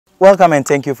Welcome and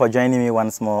thank you for joining me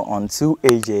once more on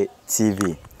 2AJ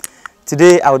TV.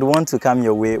 Today I would want to come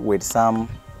your way with some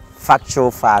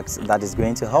factual facts that is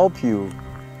going to help you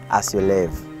as you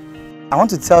live. I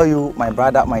want to tell you, my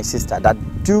brother, my sister, that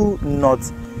do not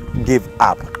give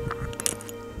up.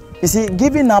 You see,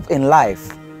 giving up in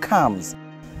life comes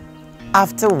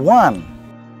after one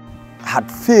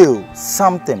had failed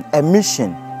something, a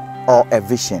mission or a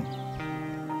vision.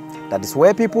 That is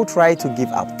where people try to give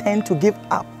up, tend to give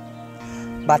up.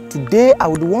 But today I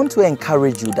would want to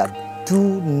encourage you that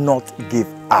do not give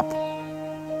up.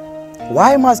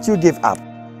 Why must you give up?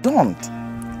 Don't.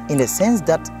 In the sense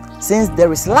that since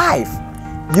there is life,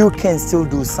 you can still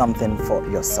do something for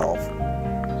yourself.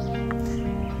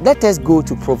 Let us go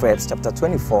to Proverbs chapter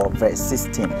 24 verse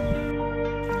 16.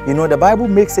 You know, the Bible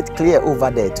makes it clear over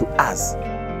there to us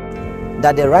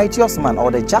that the righteous man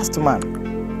or the just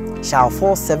man shall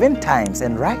fall 7 times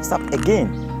and rise up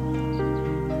again.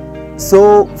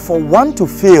 So for one to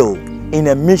fail in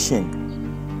a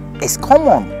mission is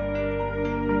common.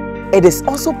 It is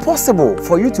also possible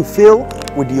for you to fail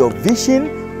with your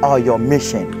vision or your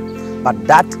mission, but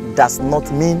that does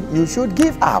not mean you should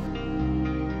give up.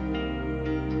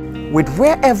 With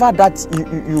wherever that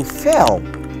you fail,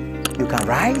 you can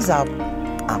rise up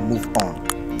and move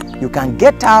on. You can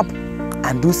get up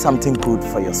and do something good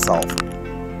for yourself.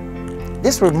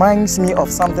 This reminds me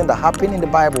of something that happened in the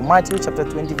Bible, Matthew chapter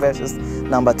 20 verses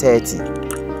number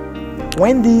 30.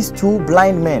 When these 2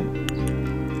 blind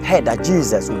men heard that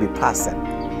Jesus would be passing,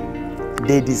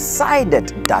 they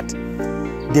decided that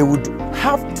they would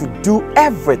have to do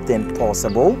everything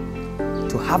possible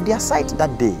to have their sight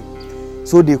that day.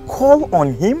 So they call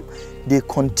on him, they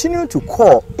continue to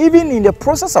call. Even in the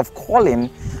process of calling,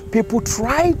 people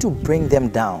try to bring them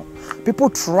down.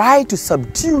 People try to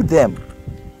subdue them.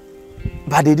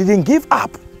 But they didn't give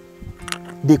up.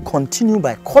 They continued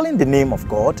by calling the name of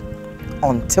God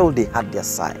until they had their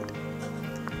sight.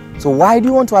 So why do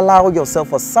you want to allow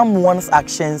yourself or someone's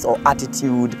actions or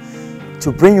attitude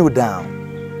to bring you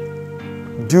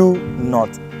down? Do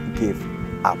not give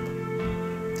up.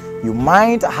 You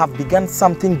might have begun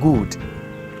something good.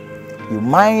 You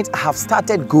might have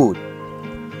started good.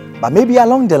 But maybe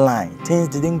along the line, things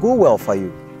didn't go well for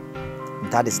you.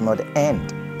 That is not the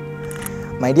end.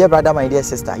 My dear brother, my dear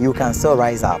sister, you can still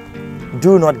rise up.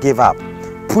 Do not give up.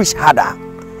 Push harder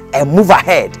and move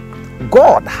ahead.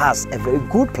 God has a very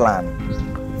good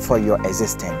plan for your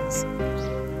existence.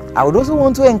 I would also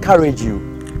want to encourage you.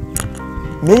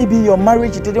 Maybe your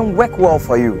marriage didn't work well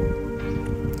for you.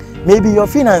 Maybe your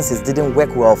finances didn't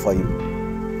work well for you.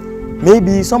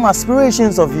 Maybe some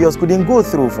aspirations of yours couldn't go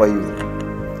through for you.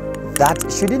 That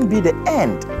shouldn't be the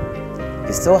end.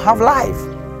 You still have life.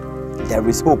 There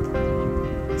is hope.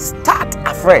 Start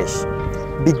afresh,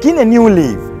 begin a new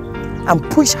life, and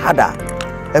push harder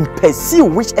and pursue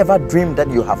whichever dream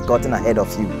that you have gotten ahead of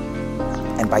you.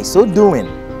 And by so doing,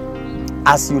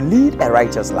 as you lead a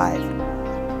righteous life,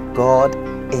 God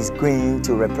is going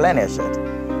to replenish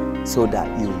it so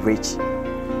that you reach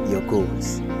your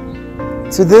goals.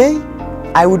 Today,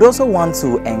 I would also want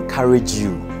to encourage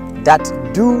you that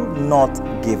do not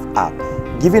give up.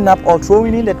 Giving up or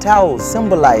throwing in the towel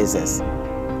symbolizes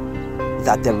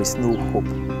that there is no hope.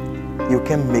 You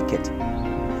can make it.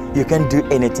 You can do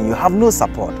anything. You have no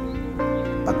support.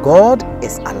 But God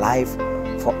is alive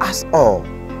for us all.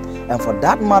 And for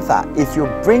that matter, if you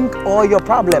bring all your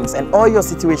problems and all your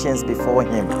situations before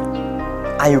Him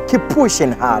and you keep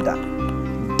pushing harder,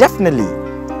 definitely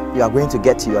you are going to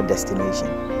get to your destination.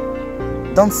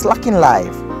 Don't slack in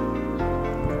life.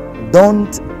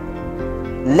 Don't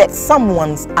let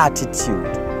someone's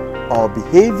attitude or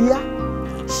behavior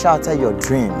shatter your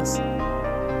dreams.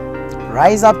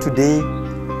 Rise up today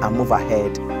and move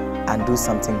ahead and do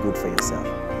something good for yourself.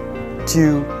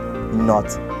 Do not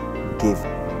give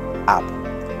up.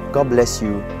 God bless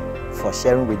you for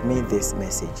sharing with me this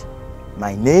message.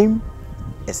 My name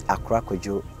is Akora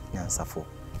Kwadwo.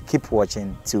 Keep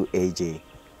watching 2AJ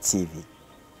TV.